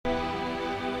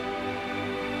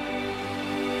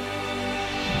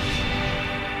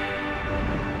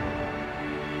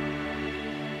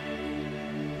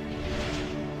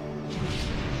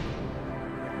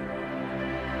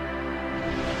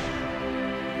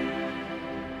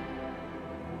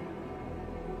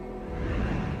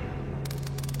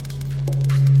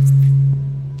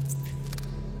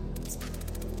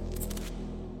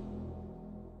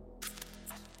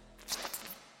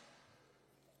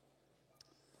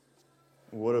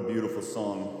What a beautiful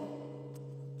song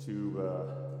to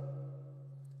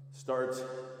start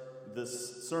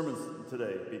this sermon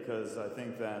today, because I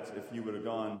think that if you would have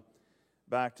gone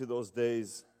back to those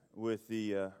days with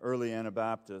the early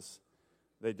Anabaptists,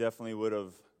 they definitely would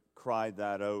have cried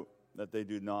that out, that they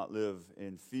do not live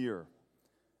in fear.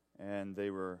 And they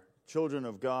were children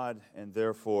of God, and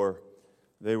therefore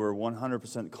they were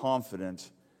 100% confident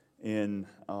in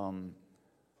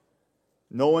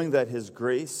knowing that His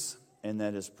grace and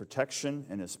that His protection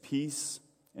and His peace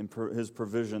and His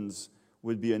provisions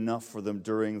would be enough for them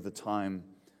during the time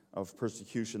of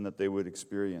persecution that they would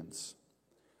experience.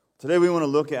 Today we want to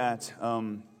look at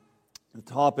the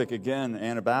topic again,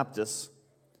 Anabaptists,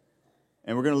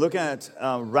 and we're going to look at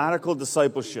radical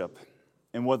discipleship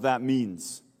and what that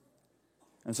means.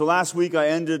 And so last week I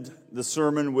ended the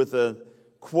sermon with a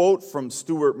quote from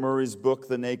Stuart Murray's book,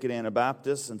 The Naked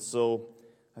Anabaptist, and so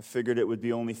I figured it would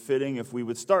be only fitting if we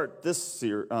would start this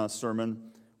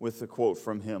sermon with a quote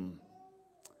from him.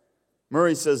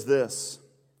 Murray says this: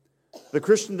 "The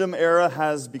Christendom era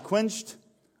has bequeathed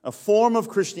a form of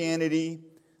Christianity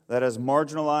that has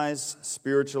marginalized,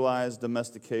 spiritualized,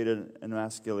 domesticated, and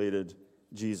emasculated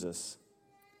Jesus.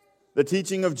 The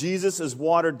teaching of Jesus is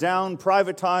watered down,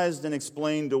 privatized, and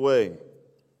explained away.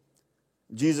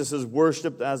 Jesus is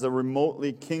worshipped as a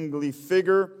remotely kingly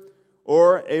figure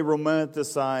or a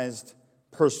romanticized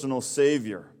personal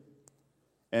savior.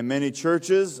 In many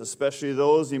churches, especially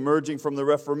those emerging from the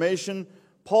Reformation,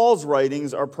 Paul's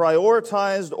writings are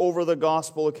prioritized over the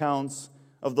gospel accounts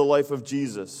of the life of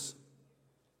Jesus.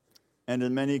 And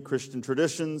in many Christian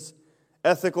traditions,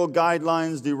 ethical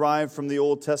guidelines derived from the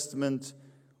Old Testament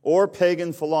or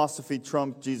pagan philosophy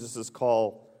trump Jesus'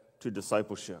 call to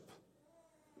discipleship."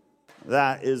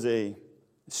 That is a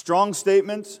strong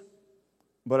statement,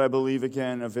 but I believe,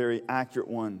 again, a very accurate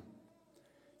one.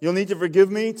 You'll need to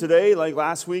forgive me today, like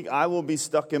last week. I will be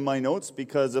stuck in my notes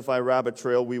because if I rabbit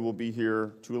trail, we will be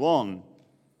here too long.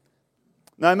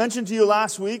 Now, I mentioned to you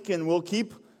last week, and we'll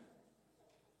keep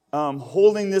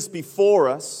holding this before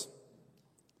us,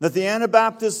 that the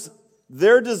Anabaptists,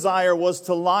 their desire was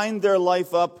to line their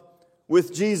life up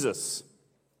with Jesus,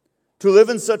 to live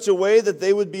in such a way that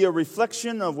they would be a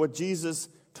reflection of what Jesus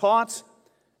taught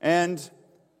and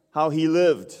how He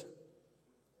lived.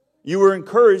 You were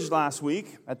encouraged last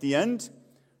week at the end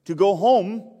to go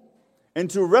home and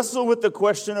to wrestle with the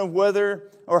question of whether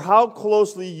or how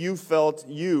closely you felt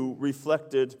you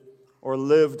reflected or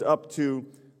lived up to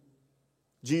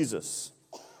Jesus.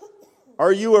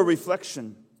 Are you a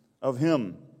reflection of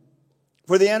Him?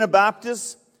 For the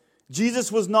Anabaptists,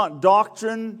 Jesus was not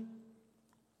doctrine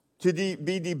to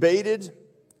be debated.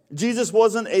 Jesus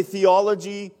wasn't a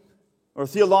theology or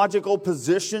theological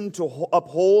position to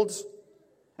uphold.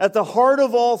 At the heart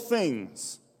of all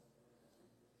things,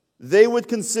 they would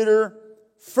consider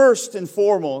first and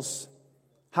foremost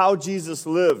how Jesus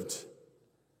lived.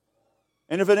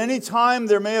 And if at any time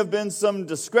there may have been some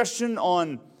discretion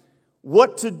on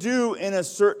what to do in a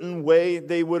certain way,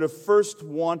 they would have first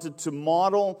wanted to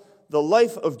model the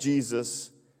life of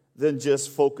Jesus than just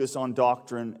focus on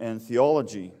doctrine and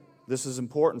theology. This is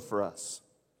important for us.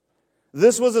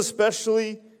 This was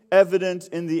especially evident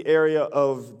in the area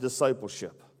of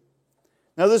discipleship.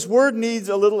 Now, this word needs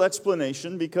a little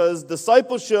explanation because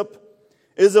discipleship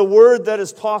is a word that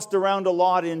is tossed around a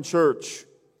lot in church.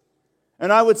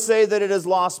 And I would say that it has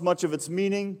lost much of its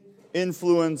meaning,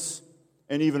 influence,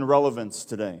 and even relevance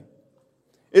today.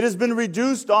 It has been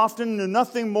reduced often to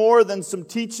nothing more than some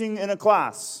teaching in a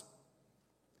class.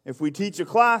 If we teach a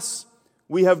class,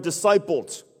 we have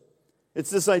discipled. It's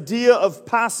this idea of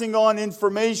passing on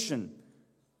information.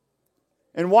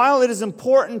 And while it is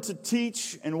important to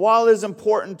teach and while it is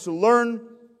important to learn,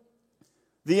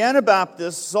 the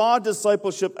Anabaptists saw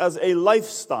discipleship as a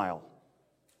lifestyle.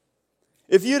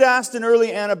 If you'd asked an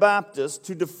early Anabaptist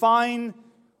to define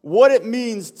what it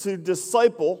means to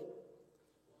disciple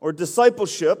or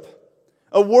discipleship,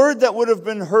 a word that would have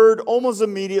been heard almost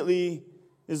immediately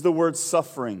is the word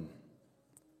suffering.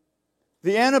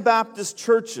 The Anabaptist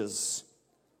churches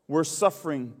were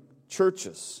suffering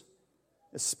churches,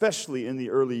 especially in the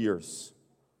early years.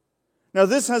 Now,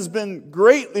 this has been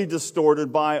greatly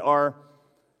distorted by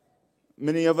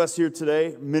many of us here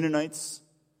today, Mennonites,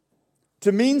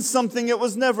 to mean something it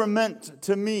was never meant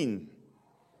to mean.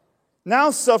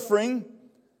 Now, suffering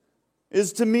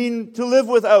is to mean to live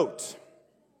without,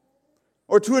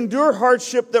 or to endure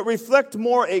hardship that reflect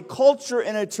more a culture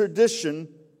and a tradition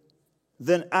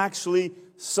than actually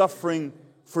suffering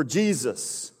for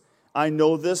Jesus. I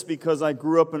know this because I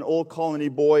grew up an old colony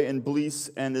boy in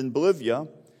Belize and in Bolivia,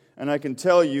 and I can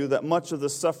tell you that much of the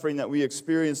suffering that we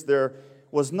experienced there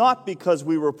was not because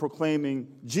we were proclaiming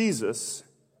Jesus.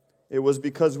 It was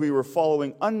because we were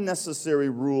following unnecessary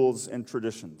rules and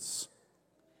traditions.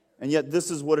 And yet this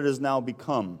is what it has now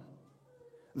become.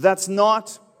 That's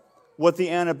not what the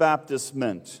Anabaptists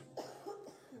meant.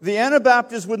 The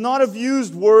Anabaptists would not have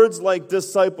used words like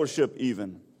discipleship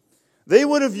even. They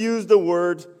would have used the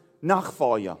word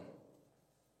nachfolge.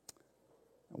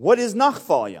 What is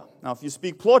nachfolge? Now, if you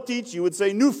speak Plotich, you would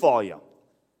say nufolge.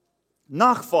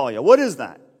 Nachfolge, what is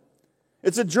that?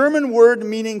 It's a German word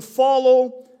meaning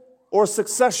follow or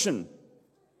succession.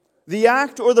 The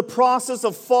act or the process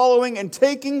of following and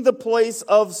taking the place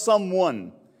of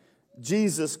someone.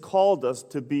 Jesus called us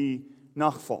to be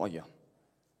nachfolge.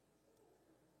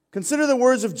 Consider the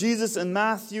words of Jesus in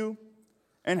Matthew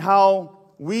and how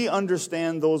we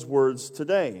understand those words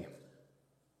today.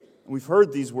 We've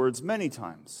heard these words many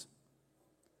times.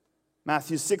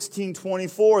 Matthew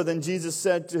 16:24, then Jesus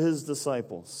said to his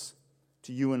disciples,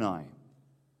 to you and I,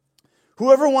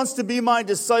 whoever wants to be my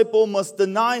disciple must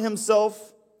deny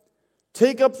himself,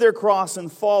 take up their cross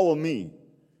and follow me.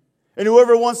 And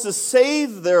whoever wants to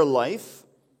save their life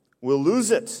will lose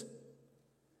it.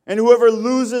 And whoever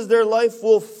loses their life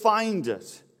will find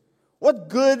it. What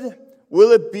good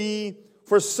will it be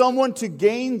for someone to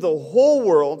gain the whole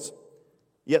world,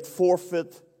 yet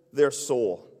forfeit their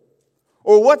soul?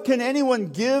 Or what can anyone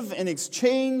give in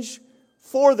exchange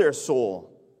for their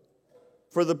soul?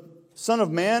 For the Son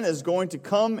of Man is going to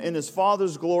come in his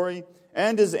Father's glory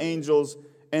and his angels,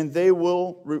 and he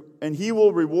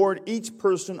will reward each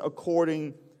person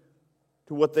according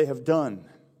to what they have done.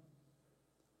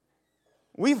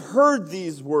 We've heard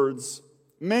these words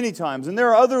many times, and there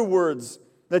are other words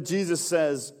that Jesus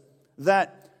says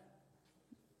that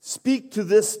speak to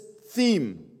this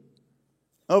theme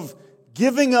of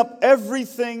giving up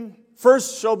everything.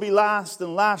 First shall be last,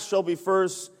 and last shall be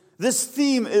first. This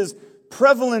theme is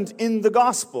prevalent in the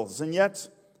Gospels, and yet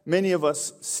many of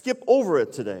us skip over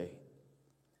it today.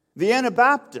 The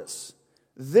Anabaptists,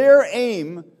 their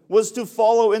aim was to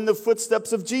follow in the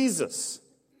footsteps of Jesus.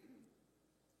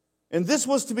 And this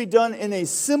was to be done in a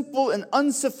simple and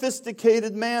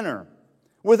unsophisticated manner,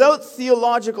 without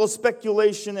theological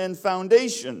speculation and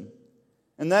foundation.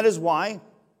 And that is why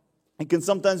it can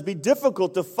sometimes be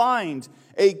difficult to find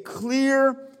a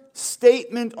clear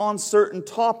statement on certain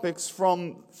topics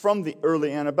from the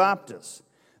early Anabaptists.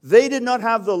 They did not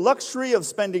have the luxury of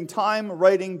spending time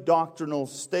writing doctrinal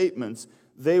statements.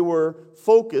 They were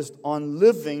focused on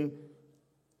living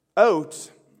out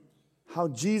how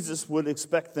Jesus would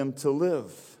expect them to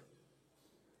live.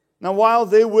 Now, while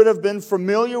they would have been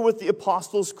familiar with the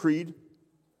Apostles' Creed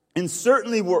and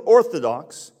certainly were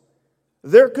orthodox,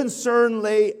 their concern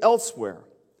lay elsewhere.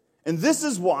 And this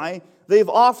is why they've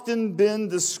often been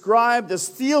described as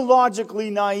theologically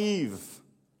naive.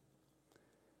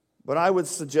 But I would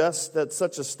suggest that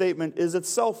such a statement is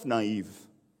itself naive.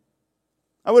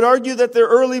 I would argue that their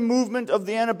early movement of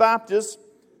the Anabaptists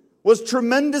was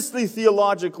tremendously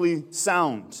theologically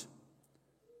sound.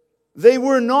 They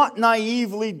were not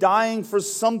naively dying for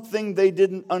something they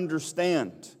didn't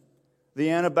understand.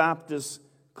 The Anabaptists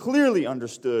clearly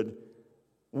understood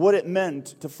what it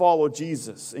meant to follow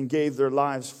Jesus and gave their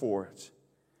lives for it.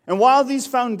 And while these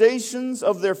foundations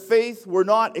of their faith were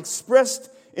not expressed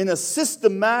in a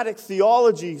systematic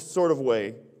theology sort of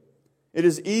way, it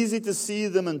is easy to see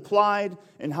them implied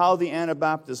in how the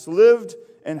Anabaptists lived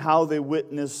and how they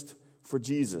witnessed for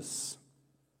Jesus.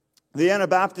 The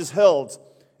Anabaptists held,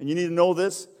 and you need to know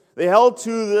this, they held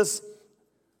to this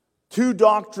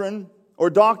doctrine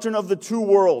of the two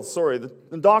worlds,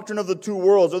 the doctrine of the two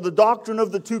worlds, or the doctrine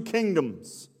of the two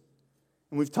kingdoms.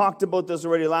 And we've talked about this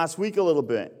already last week a little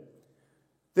bit.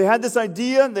 They had this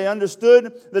idea, they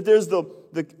understood that there's the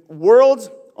world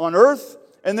on earth,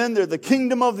 and then there's the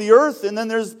kingdom of the earth, and then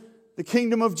there's the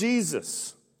kingdom of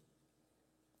Jesus.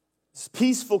 This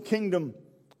peaceful kingdom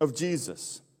of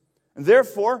Jesus. And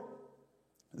therefore,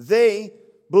 they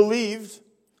believed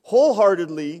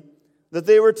wholeheartedly that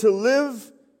they were to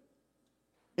live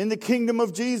in the kingdom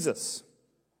of Jesus.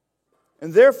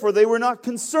 And therefore, they were not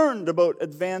concerned about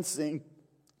advancing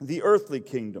the earthly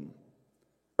kingdom.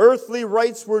 Earthly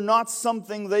rights were not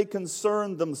something they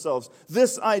concerned themselves.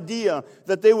 This idea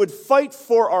that they would fight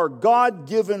for our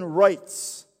God-given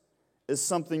rights is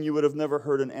something you would have never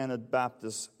heard an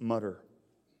Anabaptist mutter.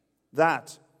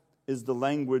 That is the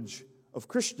language of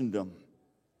Christendom,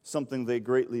 something they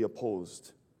greatly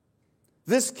opposed.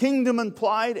 This kingdom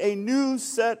implied a new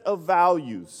set of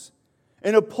values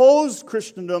and opposed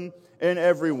Christendom in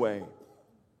every way.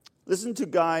 Listen to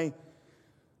Guy,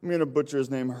 I'm going to butcher his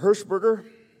name, Hirschberger.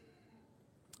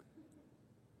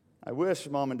 I wish,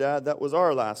 Mom and Dad, that was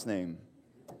our last name.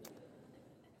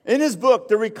 In his book,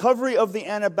 The Recovery of the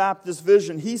Anabaptist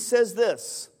Vision, he says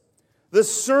this: the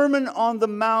Sermon on the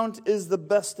Mount is the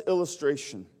best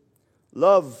illustration.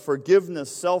 Love,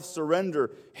 forgiveness,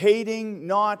 self-surrender, hating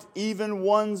not even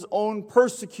one's own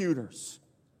persecutors.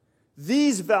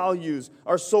 These values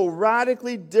are so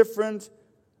radically different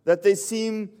that they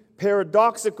seem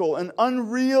paradoxical and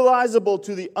unrealizable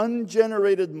to the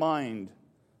ungenerated mind.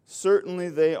 Certainly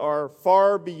they are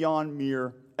far beyond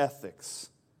mere ethics.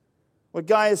 What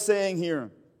Guy is saying here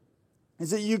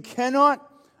is that you cannot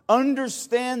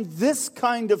understand this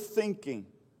kind of thinking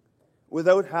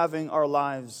without having our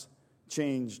lives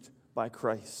changed by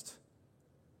Christ.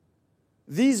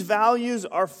 These values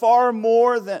are far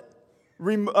removed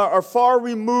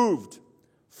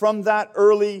from that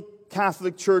early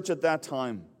Catholic Church at that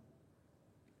time.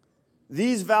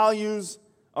 These values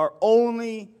are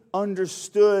only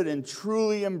understood and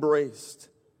truly embraced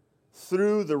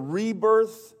through the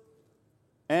rebirth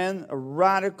and a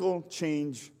radical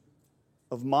change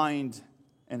of mind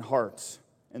and heart.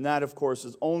 And that, of course,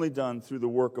 is only done through the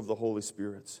work of the Holy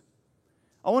Spirit.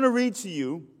 I want to read to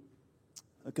you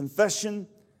a confession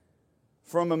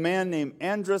from a man named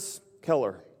Andres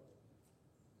Keller.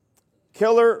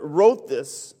 Keller wrote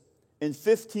this in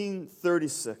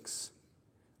 1536.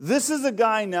 This is a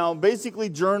guy now basically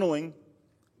journaling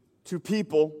to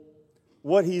people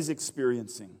what he's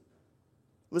experiencing.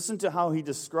 Listen to how he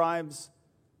describes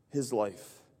his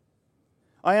life.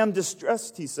 I am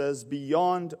distressed, he says,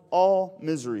 beyond all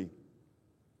misery.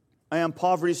 I am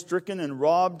poverty-stricken and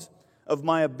robbed of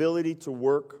my ability to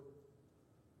work,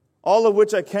 all of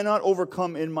which I cannot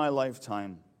overcome in my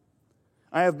lifetime.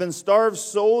 I have been starved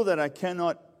so that I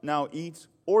cannot now eat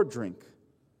or drink,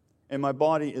 and my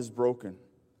body is broken.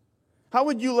 How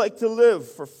would you like to live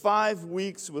for 5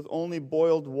 weeks with only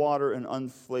boiled water and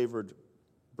unflavored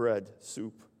bread,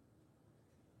 soup?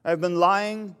 I have been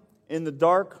lying in the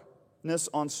darkness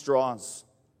on straws.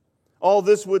 All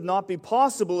this would not be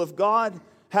possible if God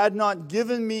had not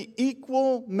given me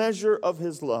equal measure of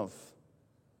His love.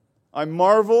 I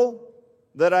marvel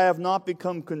that I have not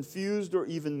become confused or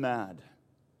even mad.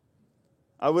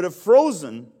 I would have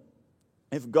frozen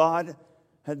if God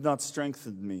had not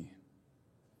strengthened me.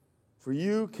 For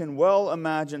you can well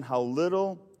imagine how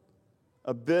little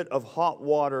a bit of hot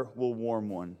water will warm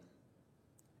one.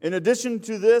 In addition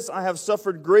to this, I have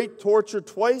suffered great torture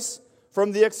twice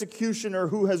from the executioner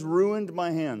who has ruined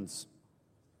my hands.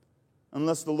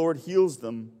 Unless the Lord heals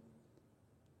them,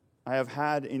 I have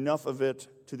had enough of it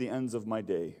to the ends of my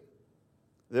day.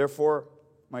 Therefore,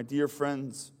 my dear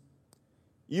friends,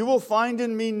 you will find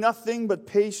in me nothing but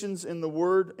patience in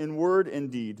word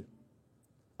and deed.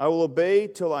 I will obey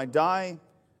till I die,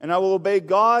 and I will obey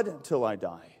God till I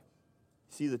die.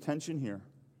 See the tension here?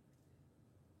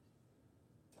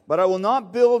 But I will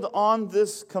not build on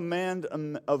this command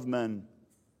of men,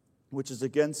 which is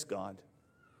against God.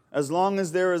 As long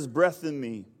as there is breath in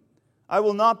me, I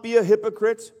will not be a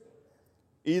hypocrite,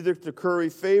 either to curry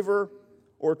favor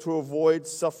or to avoid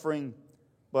suffering,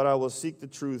 but I will seek the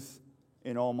truth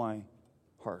in all my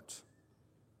heart.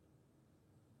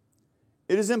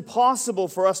 It is impossible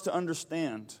for us to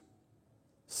understand,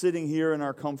 sitting here in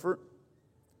our comfort,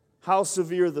 how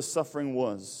severe the suffering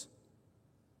was.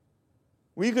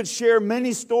 We could share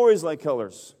many stories like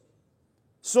Keller's.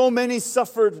 So many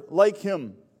suffered like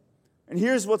him. And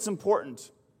here's what's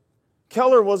important.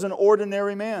 Keller was an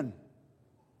ordinary man.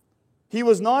 He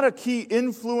was not a key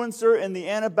influencer in the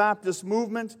Anabaptist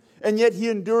movement, and yet he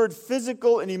endured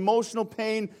physical and emotional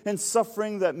pain and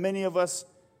suffering that many of us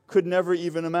could never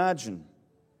even imagine.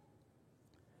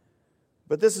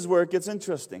 But this is where it gets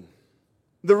interesting.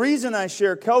 The reason I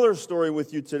share Keller's story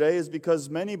with you today is because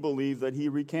many believe that he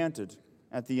recanted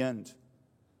at the end.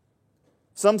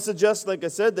 Some suggest, like I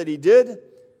said, that he did.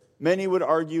 Many would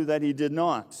argue that he did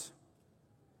not.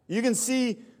 You can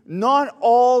see not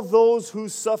all those who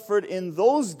suffered in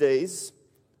those days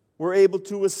were able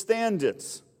to withstand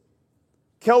it.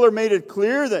 Keller made it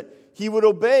clear that he would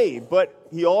obey, but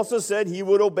he also said he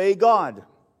would obey God.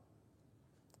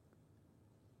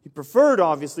 He preferred,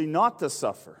 obviously, not to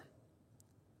suffer.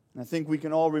 And I think we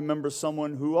can all remember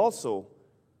someone who also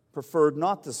preferred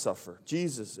not to suffer.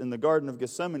 Jesus, in the Garden of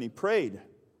Gethsemane, prayed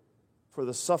for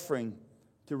the suffering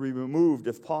to be removed,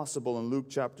 if possible, in Luke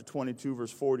chapter 22,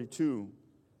 verse 42.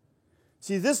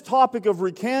 See, this topic of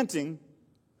recanting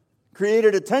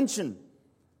created attention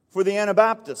for the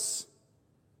Anabaptists.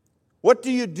 What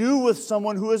do you do with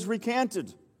someone who has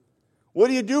recanted? What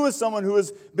do you do with someone who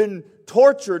has been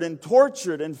tortured,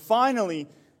 and finally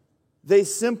they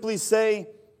simply say,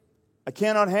 I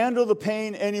cannot handle the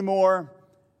pain anymore,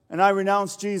 and I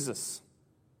renounce Jesus?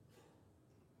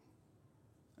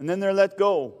 and then they're let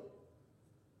go.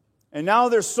 And now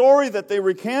they're sorry that they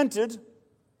recanted,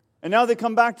 and now they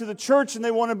come back to the church and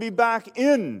they want to be back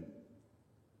in.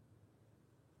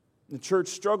 The church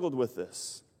struggled with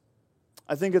this.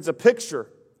 I think it's a picture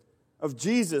of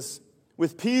Jesus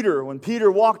with Peter when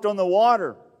Peter walked on the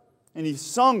water and he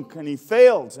sunk and he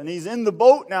failed and he's in the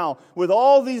boat now with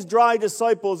all these dry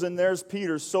disciples and there's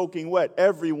Peter soaking wet.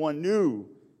 Everyone knew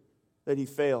that he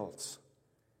failed.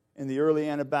 And the early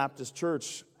Anabaptist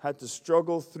church had to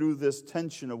struggle through this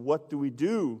tension of what do we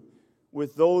do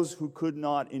with those who could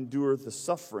not endure the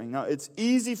suffering. Now, it's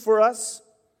easy for us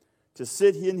to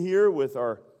sit in here with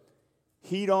our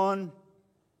heat on,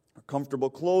 our comfortable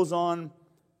clothes on,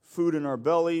 food in our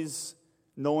bellies,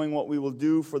 knowing what we will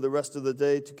do for the rest of the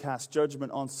day to cast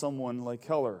judgment on someone like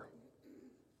Keller.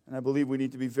 And I believe we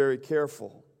need to be very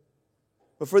careful.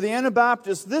 But for the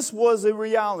Anabaptists, this was a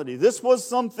reality. This was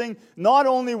something, not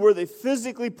only were they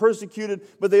physically persecuted,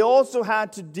 but they also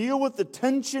had to deal with the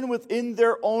tension within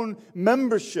their own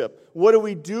membership. What do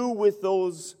we do with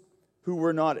those who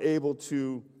were not able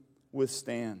to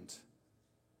withstand?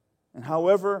 And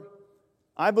however,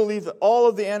 I believe that all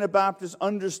of the Anabaptists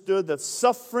understood that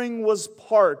suffering was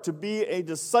part. To be a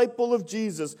disciple of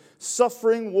Jesus,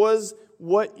 suffering was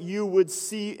what you would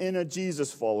see in a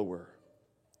Jesus follower.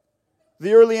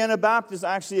 The early Anabaptists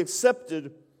actually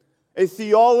accepted a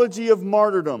theology of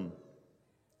martyrdom,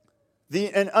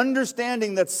 an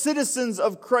understanding that citizens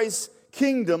of Christ's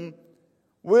kingdom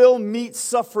will meet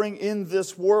suffering in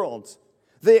this world.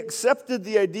 They accepted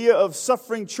the idea of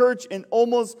suffering church in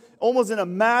almost in a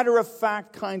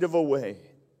matter-of-fact kind of a way.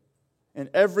 And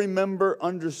every member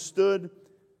understood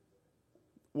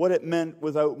what it meant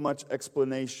without much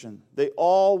explanation. They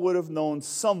all would have known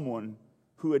someone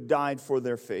who had died for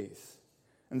their faith.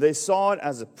 And they saw it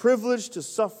as a privilege to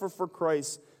suffer for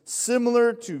Christ,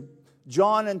 similar to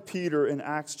John and Peter in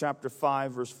Acts chapter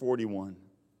 5, verse 41.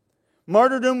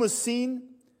 Martyrdom was seen,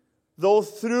 though,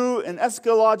 through an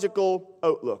eschatological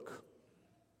outlook.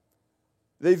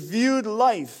 They viewed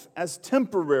life as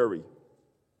temporary.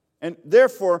 And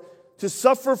therefore, to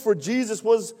suffer for Jesus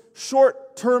was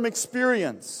short-term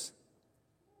experience,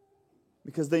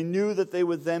 because they knew that they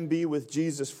would then be with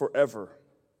Jesus forever.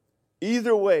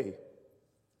 Either way,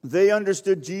 they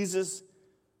understood Jesus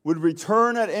would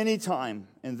return at any time,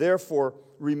 and therefore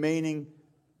remaining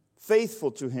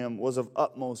faithful to him was of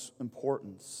utmost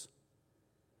importance.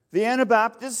 The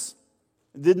Anabaptists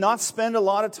did not spend a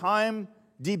lot of time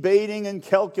debating and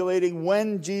calculating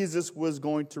when Jesus was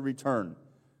going to return.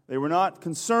 They were not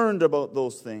concerned about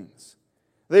those things.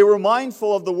 They were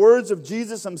mindful of the words of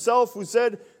Jesus himself, who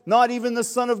said, "Not even the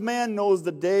Son of Man knows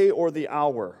the day or the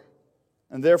hour."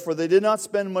 And therefore they did not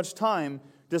spend much time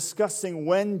discussing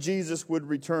when Jesus would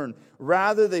return.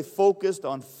 Rather, they focused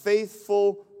on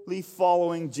faithfully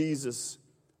following Jesus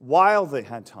while they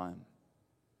had time.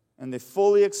 And they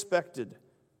fully expected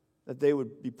that they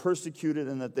would be persecuted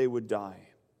and that they would die.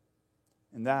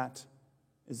 And that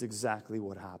is exactly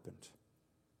what happened.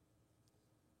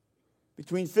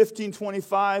 Between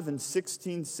 1525 and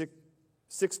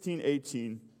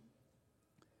 1618,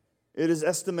 it is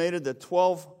estimated that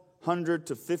 1,200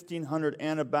 to 1,500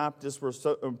 Anabaptists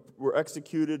were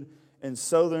executed in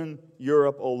southern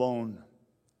Europe alone,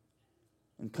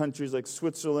 in countries like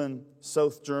Switzerland,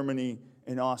 South Germany,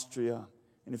 and Austria.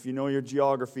 And if you know your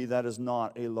geography, that is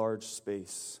not a large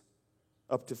space.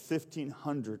 Up to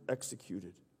 1,500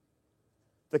 executed.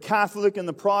 The Catholic and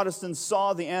the Protestants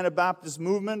saw the Anabaptist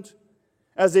movement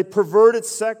as a perverted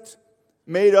sect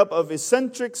made up of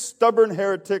eccentric, stubborn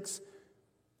heretics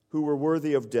who were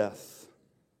worthy of death.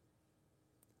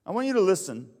 I want you to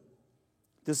listen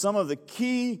to some of the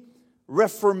key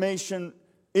Reformation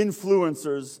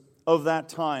influencers of that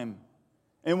time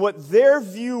and what their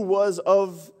view was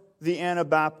of the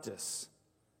Anabaptists.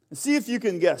 And see if you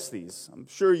can guess these. I'm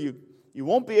sure you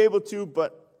won't be able to,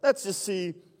 but let's just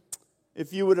see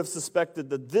if you would have suspected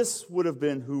that this would have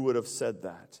been who would have said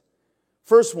that.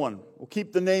 First one, we'll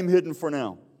keep the name hidden for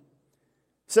now.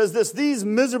 It says this: "These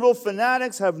miserable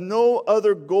fanatics have no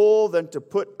other goal than to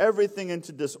put everything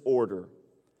into disorder.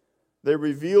 They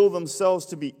reveal themselves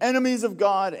to be enemies of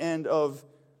God and of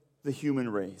the human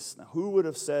race." Now, who would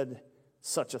have said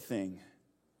such a thing?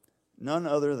 None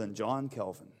other than John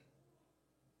Calvin.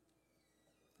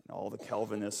 And all the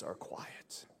Calvinists are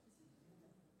quiet.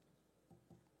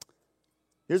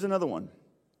 Here's another one.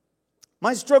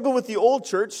 "My struggle with the old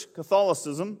church,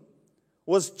 Catholicism,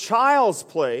 was child's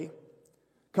play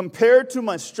compared to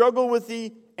my struggle with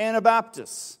the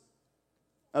Anabaptists."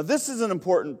 Now, this is an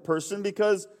important person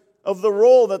because of the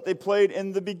role that they played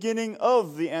in the beginning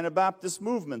of the Anabaptist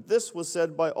movement. This was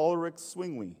said by Ulrich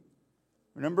Zwingli.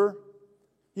 Remember?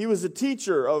 He was a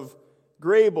teacher of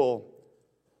Grable,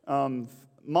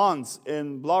 Mons,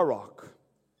 and Blarock.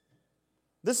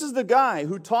 This is the guy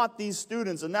who taught these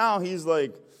students, and now he's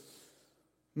like,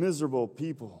 miserable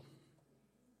people.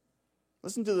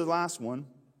 Listen to the last one.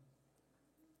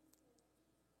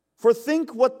 For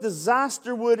think what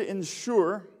disaster would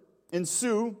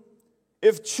ensue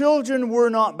if children were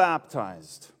not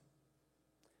baptized.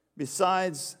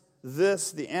 Besides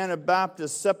this, the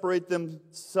Anabaptists separate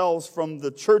themselves from the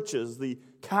churches, the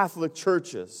Catholic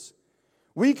churches.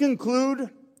 We conclude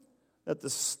that the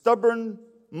stubborn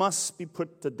must be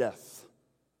put to death.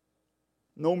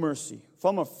 No mercy.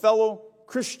 From a fellow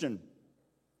Christian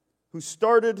who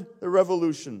started the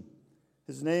revolution.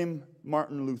 His name,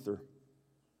 Martin Luther.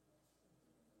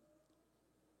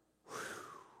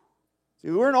 See,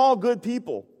 we weren't all good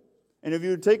people. And if you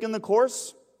had taken the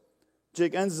course,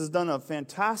 Jake Enns has done a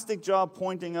fantastic job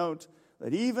pointing out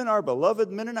that even our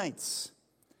beloved Mennonites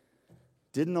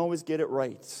didn't always get it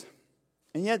right.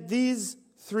 And yet these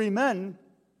three men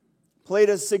played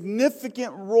a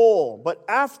significant role. But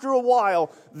after a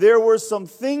while, there were some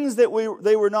things that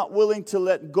they were not willing to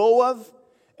let go of,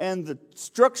 and the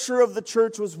structure of the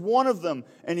church was one of them.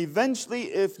 And eventually,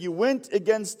 if you went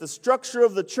against the structure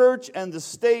of the church and the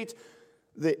state,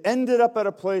 they ended up at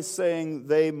a place saying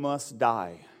they must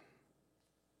die.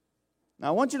 Now,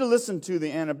 I want you to listen to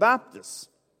the Anabaptists,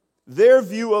 their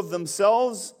view of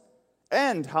themselves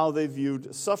and how they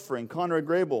viewed suffering. Conrad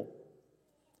Grable,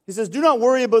 he says, do not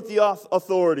worry about the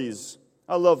authorities.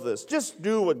 I love this. Just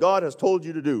do what God has told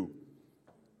you to do.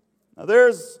 Now,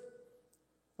 there's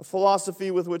a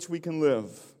philosophy with which we can live.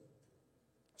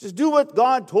 Just do what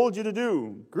God told you to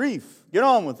do. Grief. Get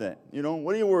on with it.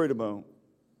 What are you worried about?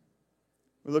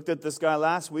 We looked at this guy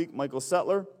last week, Michael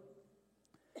Settler.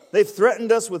 They've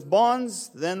threatened us with bonds,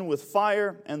 then with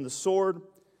fire and the sword.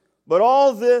 But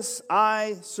all this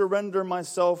I surrender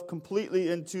myself completely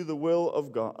into the will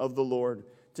of God, of the Lord,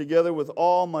 together with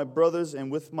all my brothers and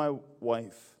with my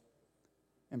wife,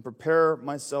 and prepare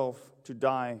myself to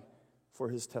die for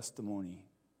his testimony.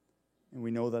 And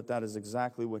we know that that is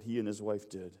exactly what he and his wife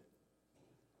did.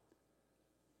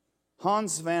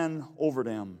 Hans van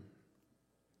Overdam,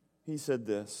 he said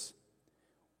this,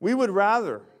 we would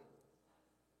rather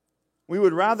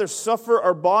suffer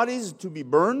our bodies to be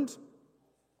burned,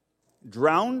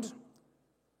 drowned,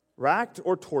 racked,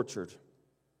 or tortured.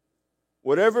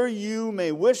 Whatever you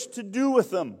may wish to do with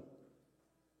them.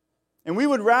 And we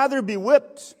would rather be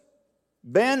whipped,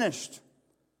 banished,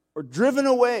 or driven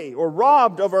away, or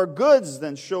robbed of our goods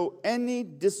than show any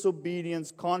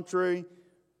disobedience contrary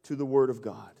to the Word of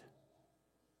God.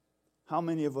 How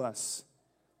many of us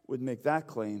would make that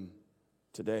claim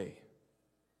today?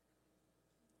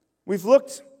 We've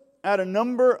looked at a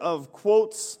number of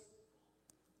quotes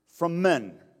from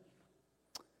men.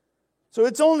 So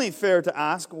it's only fair to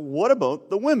ask, what about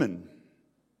the women?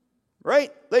 Right?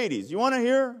 Ladies, you want to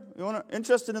hear?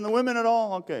 Interested in the women at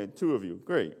all? Okay, 2 of you.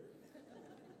 Great.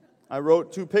 I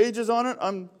wrote 2 pages on it.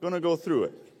 I'm going to go through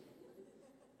it.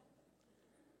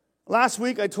 Last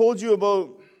week I told you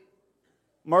about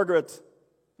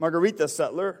Margarita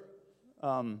Settler,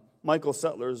 Michael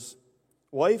Settler's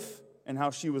wife, and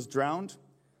how she was drowned.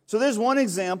 So there's one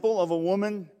example of a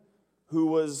woman who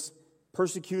was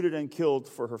persecuted and killed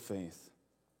for her faith.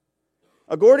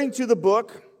 According to the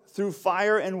book, Through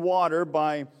Fire and Water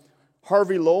by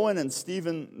Harvey Lowen and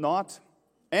Stephen Knott,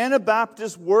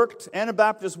 Anabaptist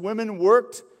women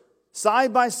worked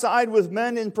side by side with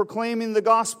men in proclaiming the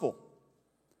gospel.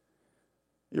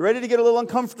 You ready to get a little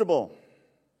uncomfortable?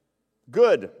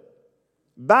 Good.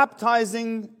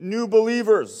 Baptizing new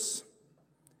believers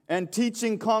and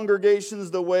teaching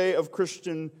congregations the way of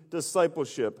Christian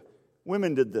discipleship.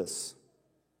 Women did this.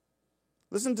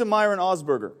 Listen to Myron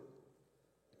Osberger.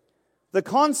 The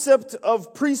concept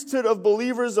of priesthood of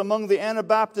believers among the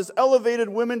Anabaptists elevated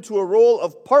women to a role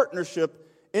of partnership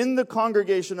in the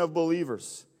congregation of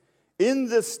believers. In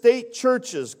the state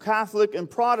churches, Catholic and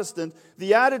Protestant,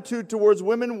 the attitude towards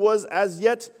women was as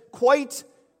yet quite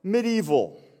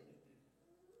medieval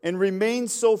and remained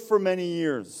so for many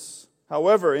years.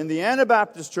 However, in the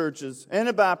Anabaptist churches,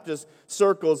 Anabaptist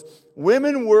circles,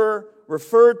 women were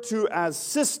referred to as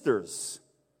sisters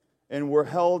and were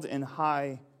held in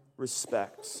high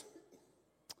respect.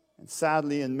 And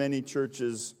sadly, in many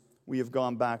churches, we have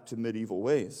gone back to medieval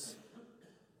ways.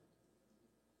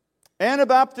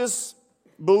 Anabaptists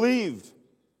believed,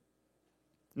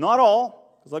 not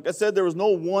all, because like I said, there was no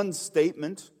one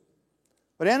statement,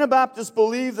 but Anabaptists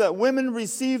believed that women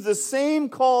received the same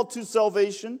call to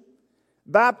salvation,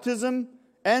 baptism,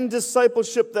 and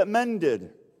discipleship that men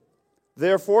did.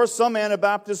 Therefore, some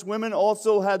Anabaptist women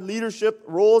also had leadership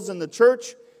roles in the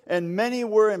church, and many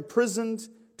were imprisoned,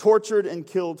 tortured, and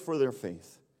killed for their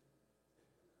faith.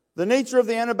 The nature of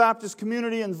the Anabaptist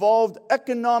community involved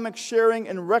economic sharing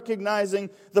and recognizing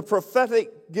the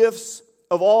prophetic gifts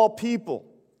of all people,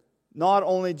 not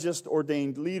only just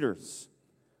ordained leaders.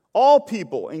 All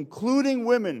people, including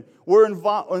women, were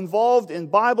involved in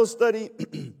Bible study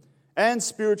and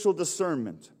spiritual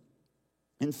discernment.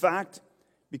 In fact,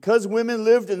 because women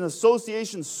lived in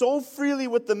association so freely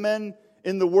with the men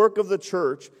in the work of the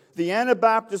church, the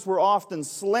Anabaptists were often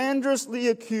slanderously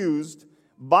accused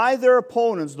by their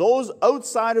opponents, those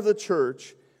outside of the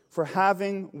church, for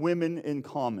having women in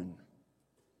common.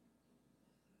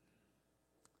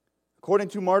 According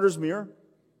to Martyr's Mirror,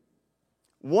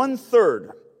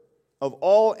 1/3 of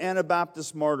all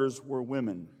Anabaptist martyrs were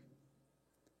women.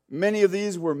 Many of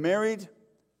these were married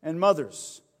and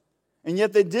mothers. And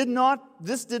yet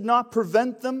this did not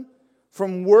prevent them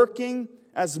from working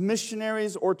as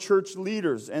missionaries or church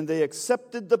leaders, and they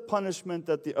accepted the punishment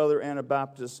that the other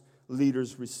Anabaptist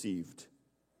leaders received.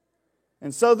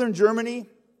 In southern Germany,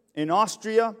 in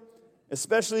Austria,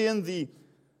 especially in the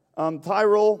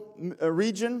Tyrol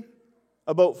region,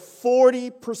 about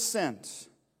 40%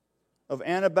 of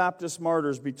Anabaptist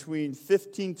martyrs between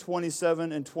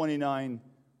 1527 and 29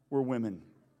 were women.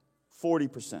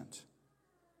 40%.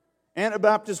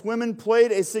 Anabaptist women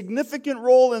played a significant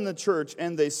role in the church,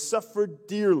 and they suffered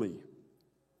dearly,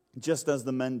 just as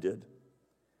the men did.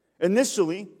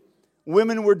 Initially,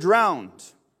 women were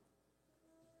drowned.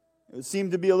 It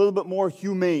seemed to be a little bit more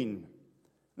humane.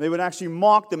 They would actually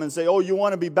mock them and say, "Oh, you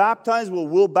want to be baptized? Well,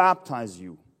 we'll baptize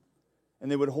you." And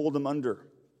they would hold them under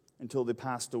until they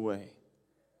passed away.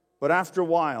 But after a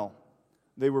while,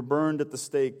 they were burned at the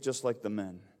stake just like the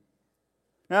men.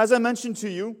 Now, as I mentioned to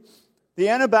you, the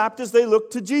Anabaptists, they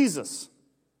looked to Jesus.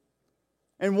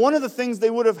 And one of the things they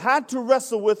would have had to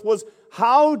wrestle with was,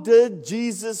 how did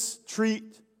Jesus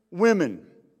treat women?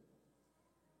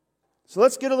 So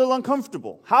let's get a little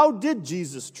uncomfortable. How did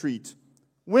Jesus treat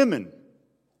women?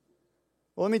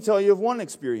 Well, let me tell you of one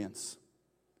experience.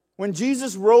 When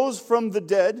Jesus rose from the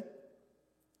dead,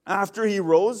 after he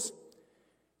rose,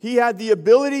 he had the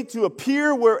ability to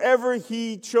appear wherever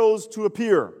he chose to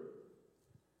appear.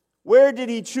 Where did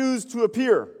he choose to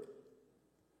appear?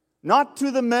 Not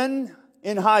to the men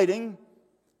in hiding.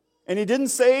 And he didn't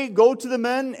say, go to the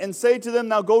men and say to them,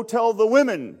 now go tell the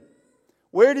women.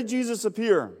 Where did Jesus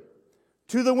appear?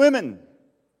 To the women.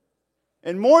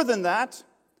 And more than that,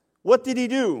 what did he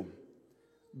do?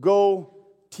 Go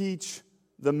teach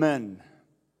the men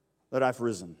that I've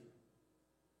risen.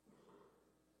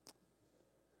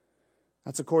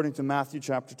 That's according to Matthew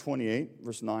chapter 28,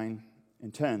 verse 9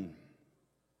 and 10.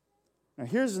 Now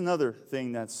here's another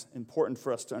thing that's important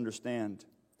for us to understand.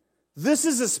 This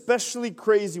is especially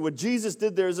crazy. What Jesus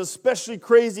did there is especially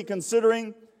crazy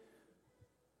considering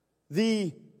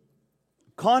the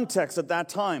context at that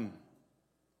time.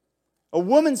 A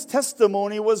woman's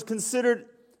testimony was considered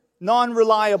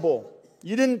non-reliable.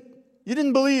 You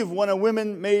didn't believe when a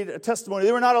woman made a testimony.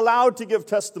 They were not allowed to give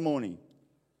testimony.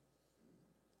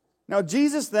 Now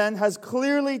Jesus then has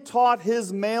clearly taught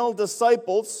his male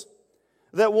disciples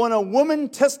that when a woman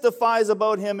testifies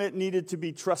about him, it needed to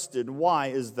be trusted. Why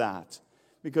is that?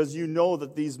 Because you know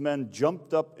that these men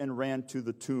jumped up and ran to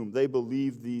the tomb. They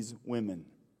believed these women.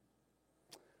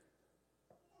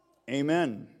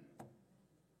 Amen.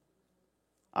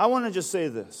 I want to just say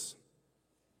this.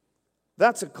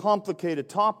 That's a complicated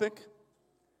topic,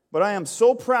 but I am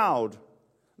so proud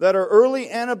that our early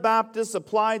Anabaptists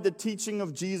applied the teaching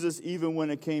of Jesus even when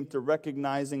it came to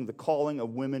recognizing the calling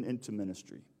of women into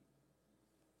ministry.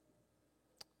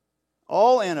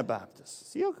 All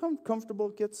Anabaptists. See how comfortable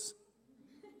it gets?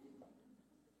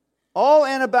 All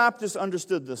Anabaptists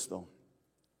understood this, though.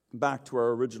 Back to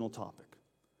our original topic.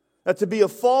 That to be a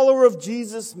follower of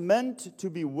Jesus meant to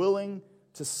be willing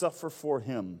to suffer for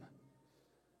him.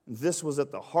 This was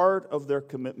at the heart of their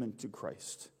commitment to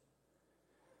Christ.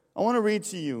 I want to read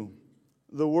to you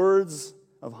the words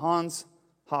of Hans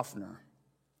Hafner.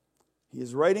 He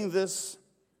is writing this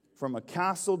from a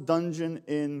castle dungeon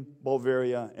in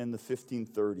Bavaria in the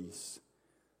 1530s.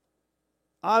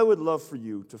 I would love for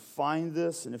you to find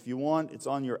this, and if you want, it's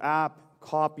on your app,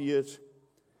 copy it,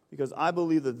 because I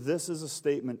believe that this is a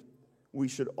statement we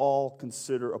should all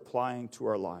consider applying to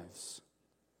our lives.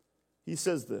 He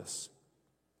says this,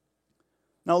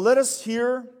 "Now let us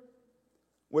hear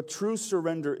what true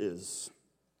surrender is.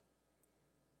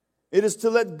 It is to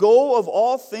let go of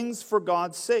all things for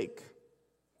God's sake,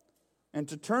 and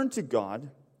to turn to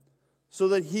God so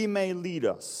that he may lead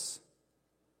us.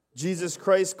 Jesus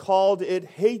Christ called it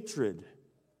hatred.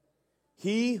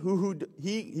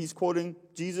 He's quoting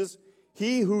Jesus,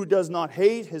 he who does not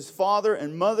hate his father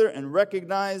and mother and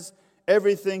recognize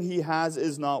everything he has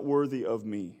is not worthy of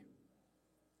me.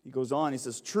 He goes on, he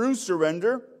says, true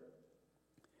surrender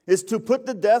is to put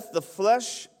to death the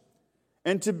flesh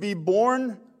and to be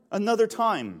born another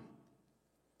time.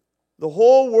 The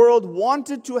whole world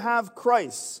wanted to have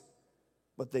Christ,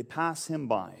 but they pass him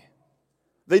by.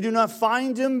 They do not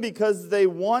find him because they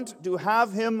want to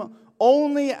have him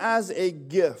only as a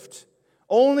gift,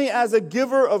 only as a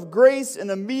giver of grace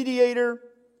and a mediator,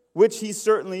 which he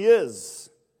certainly is.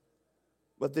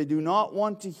 But they do not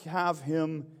want to have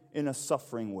him in a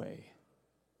suffering way.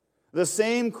 The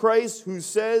same Christ who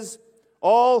says,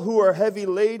 all who are heavy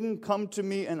laden, come to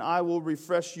me and I will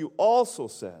refresh you, also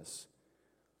says,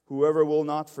 whoever will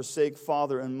not forsake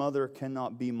father and mother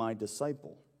cannot be my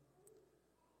disciple.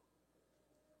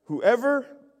 Whoever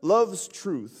loves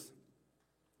truth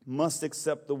must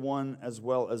accept the one as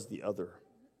well as the other.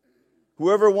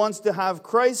 Whoever wants to have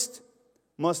Christ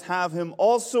must have him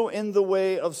also in the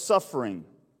way of suffering.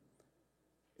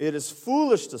 It is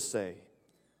foolish to say,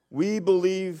 we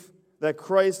believe that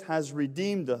Christ has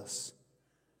redeemed us,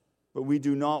 but we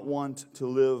do not want to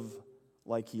live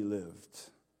like he lived.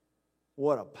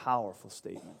 What a powerful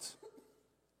statement.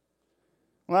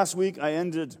 Last week I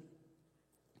ended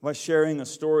by sharing a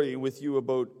story with you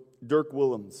about Dirk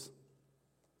Willems.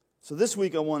 So this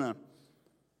week I want to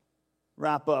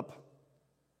wrap up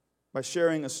by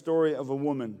sharing a story of a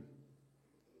woman.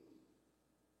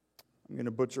 I'm going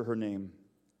to butcher her name.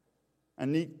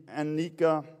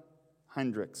 Annika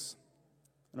Hendricks.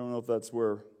 I don't know if that's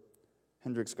where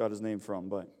Hendricks got his name from,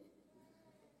 but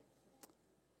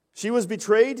she was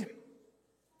betrayed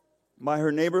by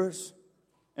her neighbors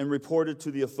and reported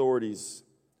to the authorities,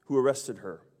 who arrested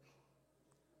her.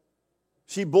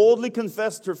 She boldly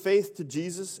confessed her faith to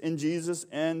Jesus,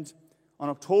 and on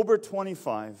October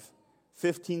 25,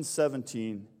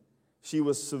 1517, she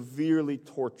was severely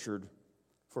tortured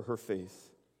for her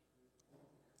faith.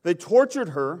 They tortured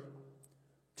her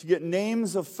to get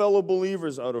names of fellow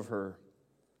believers out of her,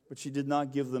 but she did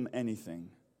not give them anything.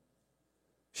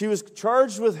 She was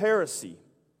charged with heresy,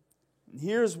 and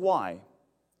here's why.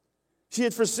 She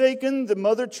had forsaken the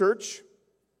mother church,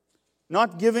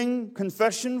 not giving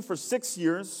confession for 6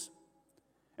 years,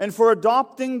 and for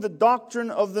adopting the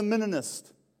doctrine of the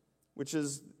Mennonist, which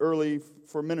is early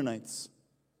for Mennonites,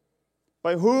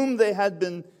 by whom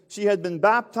she had been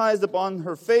baptized upon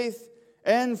her faith,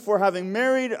 and for having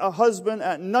married a husband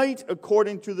at night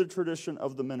according to the tradition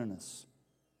of the Mennonists.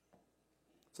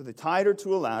 So they tied her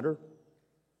to a ladder,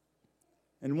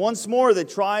 and once more they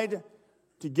tried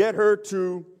to get her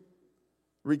to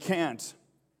recant.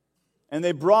 And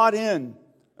they brought in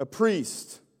a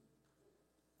priest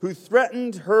who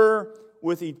threatened her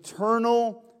with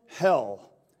eternal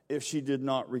hell if she did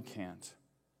not recant.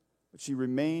 But she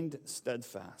remained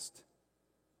steadfast.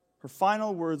 Her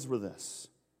final words were this: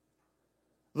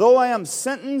 though I am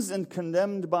sentenced and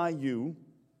condemned by you,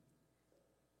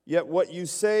 yet what you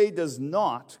say does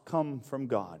not come from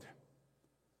God.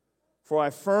 For I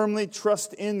firmly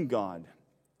trust in God,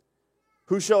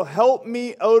 who shall help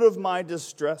me out of my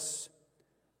distress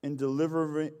and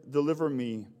deliver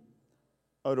me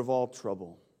out of all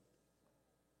trouble.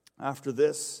 After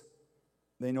this,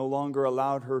 they no longer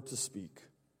allowed her to speak.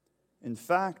 In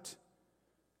fact,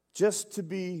 just to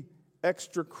be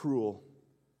extra cruel,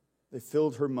 they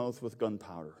filled her mouth with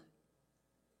gunpowder.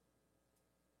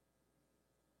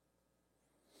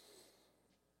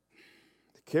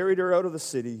 They carried her out of the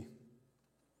city,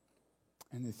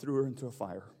 and they threw her into a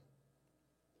fire.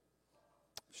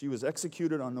 She was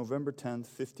executed on November 10th,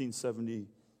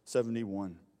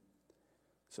 1571.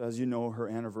 So as you know, her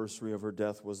anniversary of her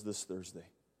death was this Thursday.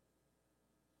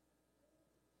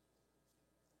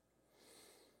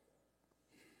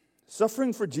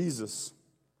 Suffering for Jesus,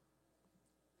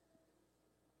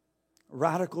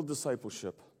 radical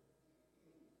discipleship,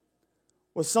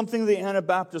 was something the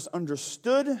Anabaptists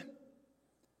understood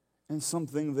and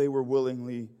something they were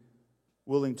willing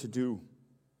to do.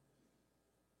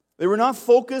 They were not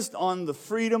focused on the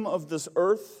freedom of this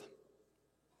earth.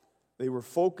 They were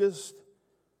focused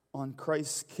on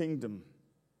Christ's kingdom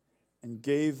and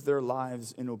gave their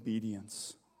lives in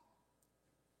obedience.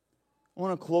 I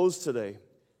want to close today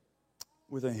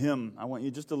with a hymn. I want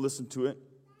you just to listen to it.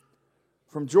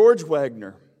 From George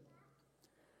Wagner.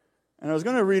 And I was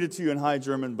going to read it to you in High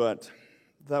German, but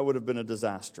that would have been a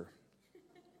disaster.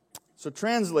 So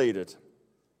translate it.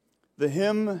 The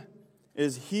hymn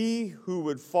is He Who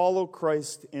Would Follow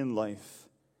Christ in Life.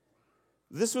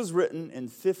 This was written in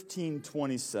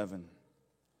 1527.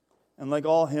 And like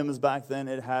all hymns back then,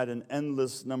 it had an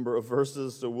endless number of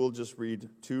verses, so we'll just read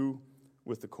 2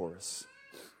 with the chorus.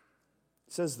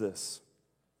 It says this.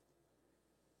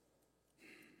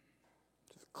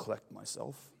 Just collect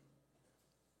myself.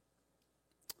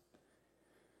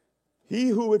 He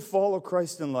who would follow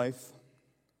Christ in life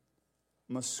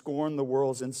must scorn the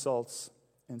world's insults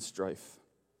and strife,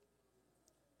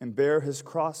 and bear his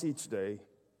cross each day,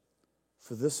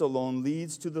 for this alone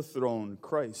leads to the throne.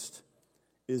 Christ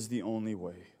is the only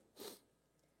way.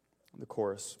 The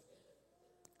chorus.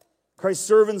 Christ's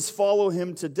servants follow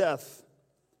him to death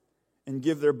and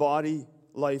give their body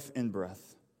life and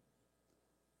breath.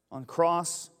 On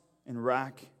cross and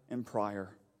rack and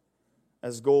prior,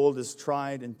 as gold is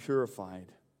tried and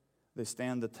purified, they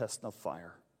stand the test of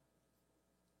fire.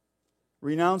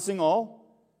 Renouncing all,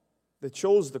 they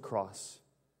chose the cross,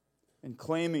 and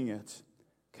claiming it,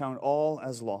 count all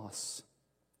as loss.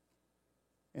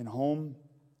 In home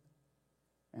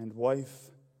and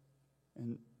wife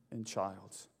and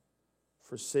child,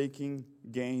 forsaking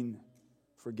gain,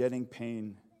 forgetting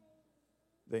pain,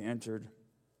 they entered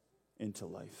into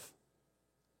life.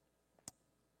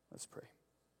 Let's pray.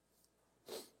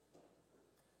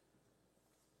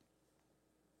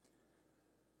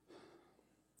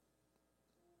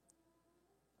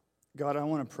 God, I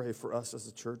want to pray for us as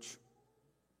a church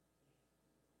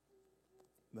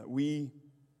that we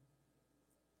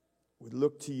would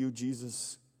look to you,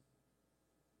 Jesus,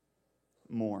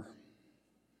 more.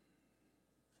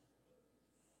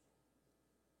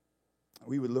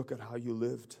 We would look at how you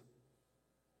lived.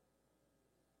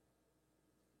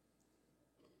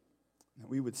 That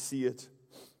we would see it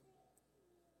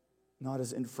not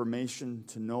as information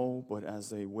to know, but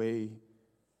as a way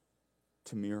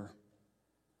to mirror.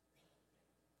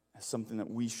 As something that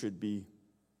we should be.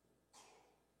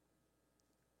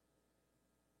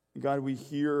 God, we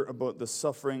hear about the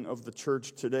suffering of the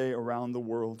church today around the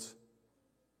world.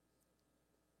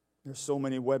 There's so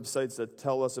many websites that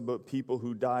tell us about people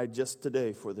who died just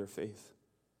today for their faith.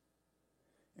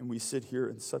 And we sit here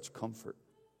in such comfort.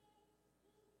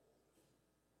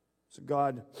 So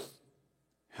God,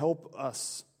 help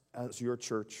us as your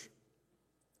church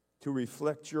to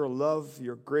reflect your love,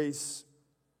 your grace,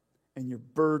 and your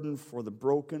burden for the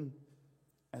broken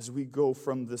as we go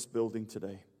from this building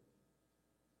today.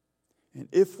 And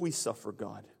if we suffer,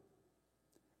 God,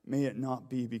 may it not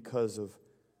be because of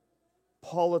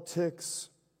politics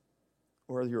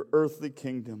or your earthly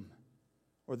kingdom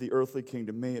or the earthly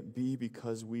kingdom. May it be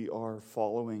because we are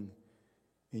following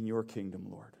in your kingdom,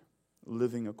 Lord,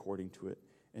 living according to it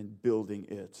and building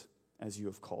it as you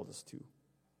have called us to.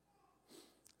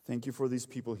 Thank you for these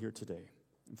people here today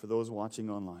and for those watching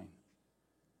online.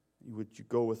 Would you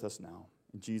go with us now?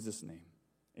 In Jesus' name,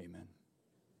 amen.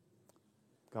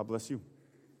 God bless you.